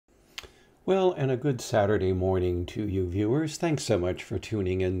Well, and a good Saturday morning to you viewers. Thanks so much for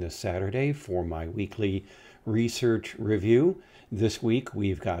tuning in this Saturday for my weekly research review. This week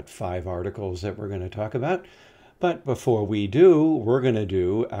we've got 5 articles that we're going to talk about. But before we do, we're going to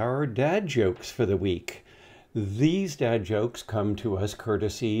do our dad jokes for the week. These dad jokes come to us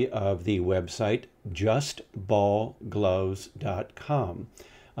courtesy of the website justballgloves.com.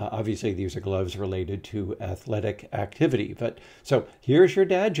 Obviously, these are gloves related to athletic activity. So here's your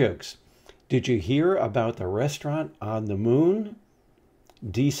dad jokes. Did you hear about the restaurant on the moon?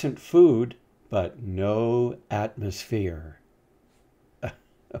 Decent food, but no atmosphere.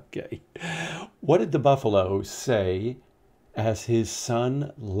 Okay. What did the buffalo say as his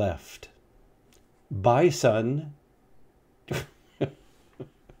son left? Bye, son.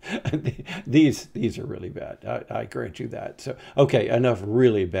 These are really bad. I grant you that. So, okay, enough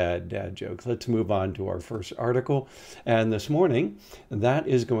really bad dad jokes. Let's move on to our first article. And this morning, that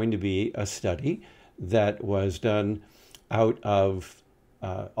is going to be a study that was done out of,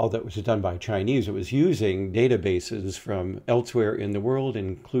 all that was done by Chinese. It was using databases from elsewhere in the world,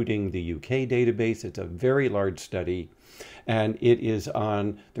 including the UK database. It's a very large study, and it is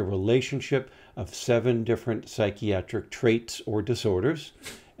on the relationship of 7 different psychiatric traits or disorders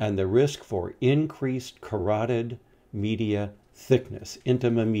and the risk for increased carotid media thickness,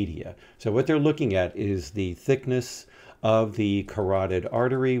 Intima-Media. So what they're looking at is the thickness of the carotid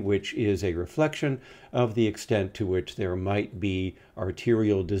artery, which is a reflection of the extent to which there might be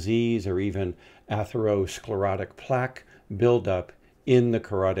arterial disease or even atherosclerotic plaque buildup in the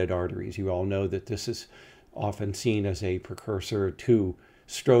carotid arteries. You all know that this is often seen as a precursor to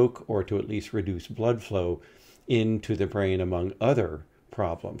stroke or to at least reduce blood flow into the brain, among other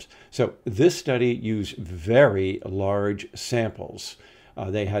problems. So this study used very large samples.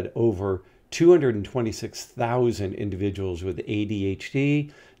 They had over 226,000 individuals with ADHD.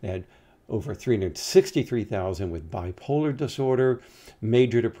 They had over 363,000 with bipolar disorder,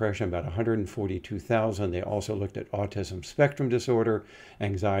 major depression, about 142,000. They also looked at autism spectrum disorder,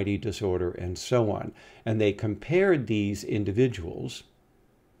 anxiety disorder, and so on. And they compared these individuals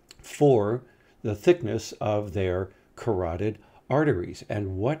for the thickness of their carotid arteries.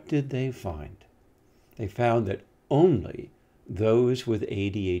 And what did they find? They found that only those with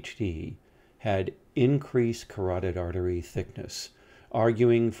ADHD had increased carotid artery thickness,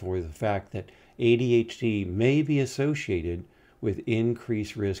 arguing for the fact that ADHD may be associated with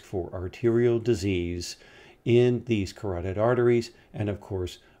increased risk for arterial disease in these carotid arteries and, of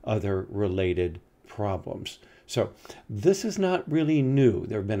course, other related problems. So this is not really new.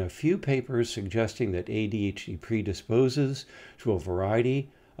 There have been a few papers suggesting that ADHD predisposes to a variety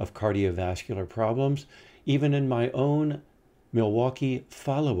of cardiovascular problems. Even in my own Milwaukee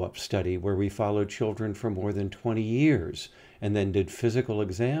follow-up study, where we followed children for more than 20 years and then did physical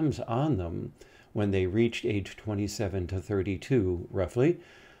exams on them when they reached age 27 to 32, roughly,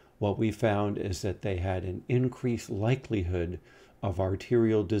 what we found is that they had an increased likelihood of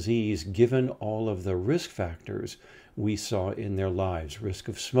arterial disease given all of the risk factors we saw in their lives: risk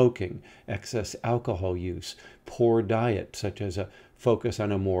of smoking, excess alcohol use, poor diet, such as a focus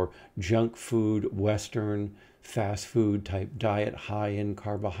on a more junk food, Western, fast food type diet, high in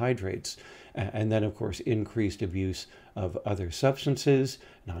carbohydrates, and then, of course, increased abuse of other substances,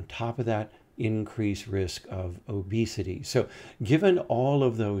 and on top of that, increased risk of obesity. So given all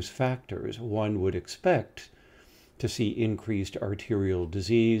of those factors, one would expect to see increased arterial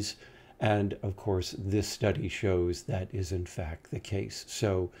disease. And of course, this study shows that is in fact the case.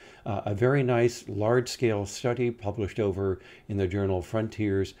 So a very nice large-scale study published over in the journal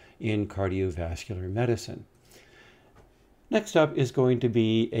Frontiers in Cardiovascular Medicine. Next up is going to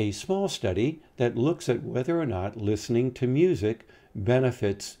be a small study that looks at whether or not listening to music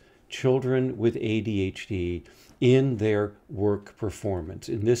benefits children with ADHD in their work performance.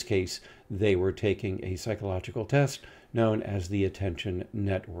 In this case, they were taking a psychological test known as the Attention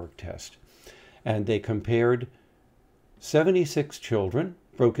Network Test. And they compared 76 children,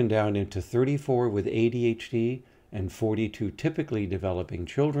 broken down into 34 with ADHD and 42 typically developing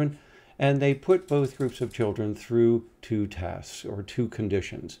children, and they put both groups of children through 2 tasks or 2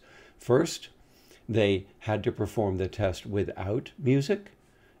 conditions. First, they had to perform the test without music,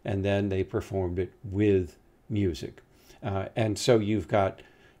 and then they performed it with music. And so you've got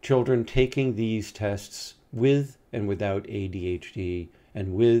children taking these tests with and without ADHD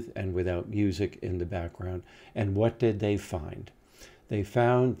and with and without music in the background. And what did they find? They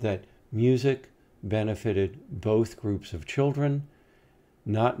found that music benefited both groups of children,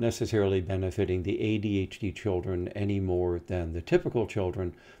 not necessarily benefiting the ADHD children any more than the typical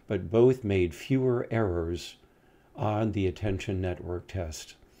children, but both made fewer errors on the Attention Network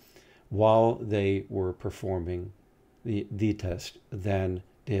Test. while they were performing the test than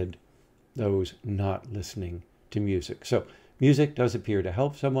did those not listening to music. So music does appear to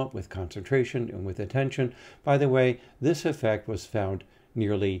help somewhat with concentration and with attention. By the way, this effect was found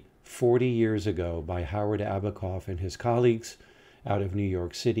nearly 40 years ago by Howard Abacoff and his colleagues out of New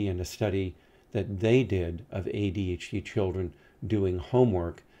York City in a study that they did of ADHD children doing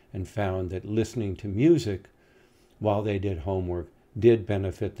homework, and found that listening to music while they did homework did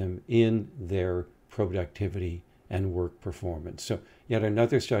benefit them in their productivity and work performance. So yet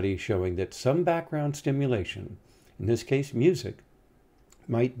another study showing that some background stimulation, in this case music,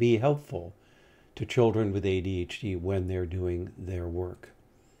 might be helpful to children with ADHD when they're doing their work.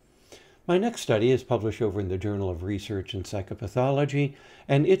 My next study is published over in the Journal of Research in Psychopathology,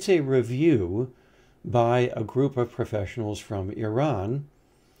 and it's a review by a group of professionals from Iran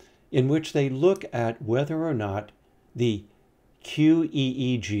in which they look at whether or not the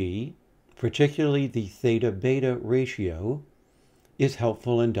QEEG, particularly the theta-beta ratio, is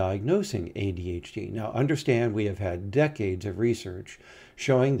helpful in diagnosing ADHD. Now, understand we have had decades of research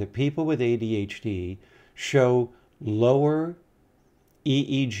showing that people with ADHD show lower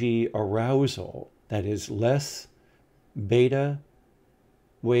EEG arousal, that is less beta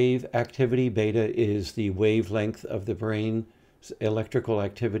wave activity. Beta is the wavelength of the brain electrical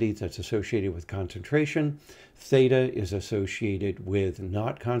activity that's associated with concentration. Theta is associated with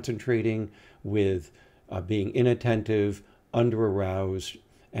not concentrating, with being inattentive, under-aroused,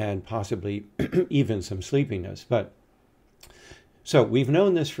 and possibly even some sleepiness. So we've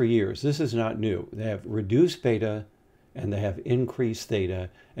known this for years. This is not new. They have reduced beta and they have increased theta,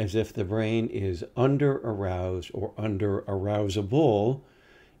 as if the brain is under-aroused or under-arousable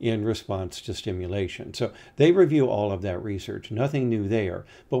in response to stimulation. So they review all of that research, nothing new there.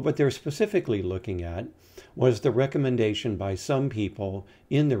 But what they're specifically looking at was the recommendation by some people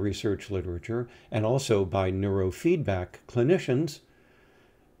in the research literature, and also by neurofeedback clinicians,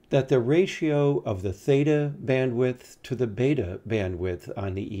 that the ratio of the theta bandwidth to the beta bandwidth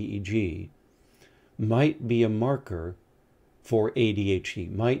on the EEG might be a marker for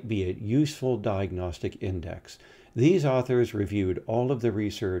ADHD, might be a useful diagnostic index. These authors reviewed all of the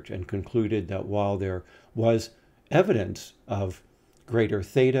research and concluded that while there was evidence of greater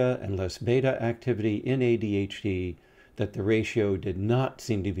theta and less beta activity in ADHD, that the ratio did not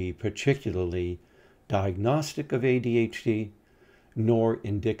seem to be particularly diagnostic of ADHD, nor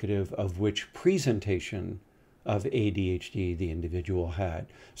indicative of which presentation of ADHD the individual had.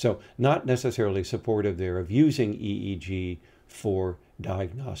 So not necessarily supportive there of using EEG for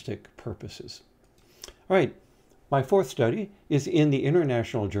diagnostic purposes. All right, my fourth study is in the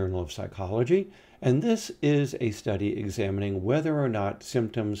International Journal of Psychology, and this is a study examining whether or not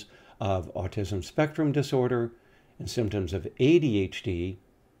symptoms of autism spectrum disorder and symptoms of ADHD,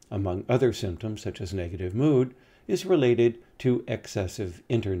 among other symptoms such as negative mood, is related to excessive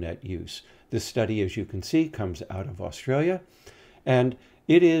internet use. This study, as you can see, comes out of Australia, and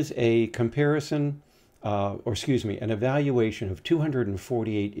it is a comparison, an evaluation of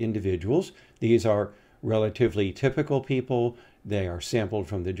 248 individuals. These are relatively typical people. They are sampled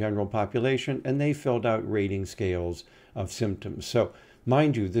from the general population, and they filled out rating scales of symptoms. So,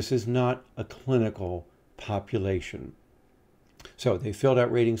 mind you, this is not a clinical population. So they filled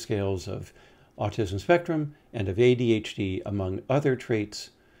out rating scales of autism spectrum and of ADHD, among other traits,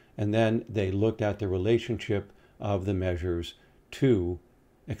 and then they looked at the relationship of the measures to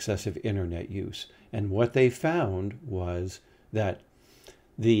excessive internet use. And what they found was that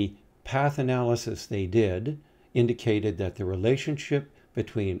the path analysis they did indicated that the relationship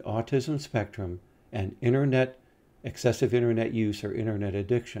between autism spectrum and excessive internet use or internet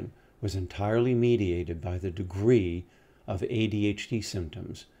addiction was entirely mediated by the degree of ADHD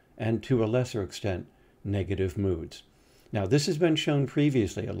symptoms and, to a lesser extent, negative moods. Now, this has been shown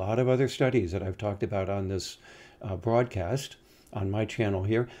previously. A lot of other studies that I've talked about on this broadcast on my channel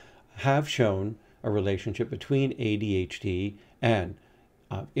here have shown a relationship between ADHD and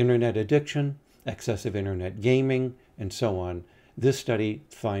internet addiction, excessive internet gaming, and so on. This study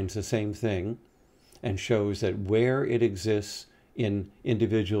finds the same thing and shows that where it exists in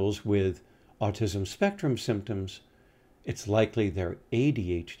individuals with autism spectrum symptoms, it's likely their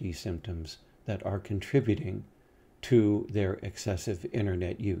ADHD symptoms that are contributing to their excessive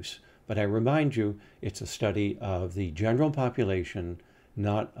internet use. But I remind you, it's a study of the general population,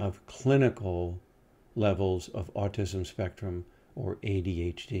 not of clinical levels of autism spectrum or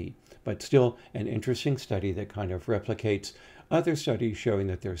ADHD. But still an interesting study that kind of replicates other studies showing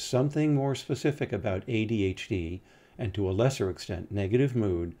that there's something more specific about ADHD, and to a lesser extent negative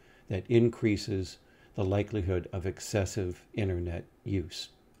mood, that increases the likelihood of excessive internet use.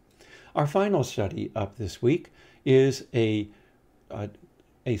 Our final study up this week is a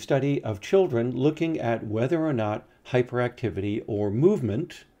study of children looking at whether or not hyperactivity or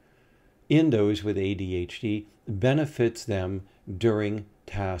movement in those with ADHD benefits them during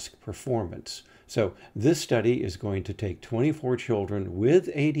task performance. So this study is going to take 24 children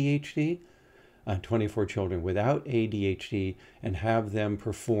with ADHD, 24 children without ADHD, and have them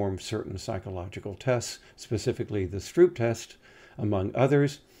perform certain psychological tests, specifically the Stroop test, among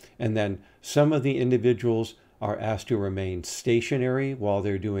others. And then some of the individuals are asked to remain stationary while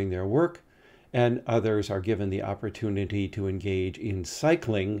they're doing their work, and others are given the opportunity to engage in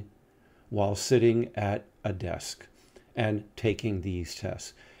cycling while sitting at a desk and taking these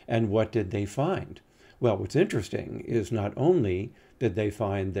tests. And what did they find? Well, what's interesting is not only did they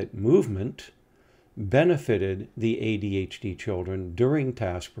find that movement benefited the ADHD children during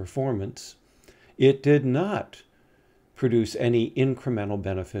task performance, it did not produce any incremental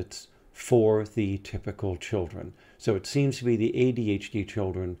benefits for the typical children. So it seems to be the ADHD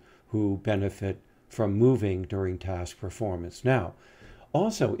children who benefit from moving during task performance. Now,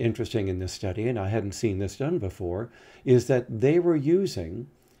 also interesting in this study, and I hadn't seen this done before, is that they were using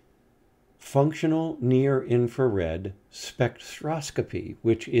functional near-infrared spectroscopy,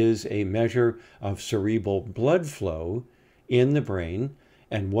 which is a measure of cerebral blood flow in the brain.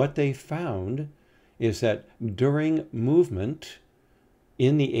 And what they found is that during movement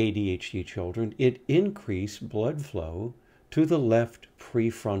in the ADHD children, it increased blood flow to the left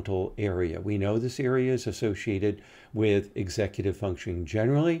prefrontal area. We know this area is associated with executive functioning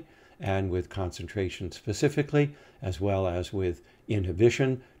generally and with concentration specifically, as well as with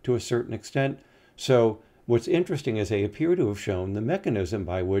inhibition to a certain extent. So what's interesting is they appear to have shown the mechanism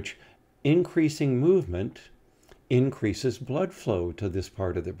by which increasing movement increases blood flow to this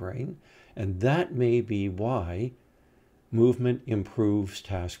part of the brain. And that may be why movement improves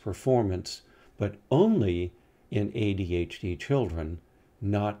task performance, but only in ADHD children,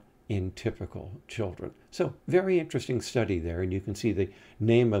 not in typical children. So very interesting study there. And you can see the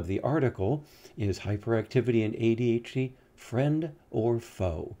name of the article is Hyperactivity in ADHD, Friend or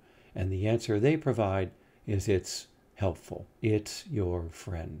Foe? And the answer they provide is it's helpful. It's your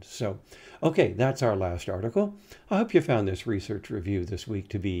friend. So, okay, that's our last article. I hope you found this research review this week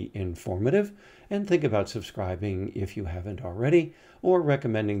to be informative, and think about subscribing if you haven't already, or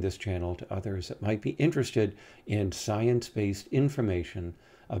recommending this channel to others that might be interested in science-based information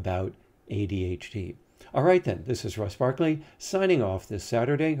about ADHD. All right then, this is Russ Barkley signing off this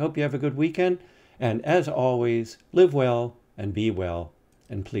Saturday. Hope you have a good weekend. And as always, live well and be well,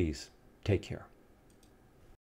 and please take care.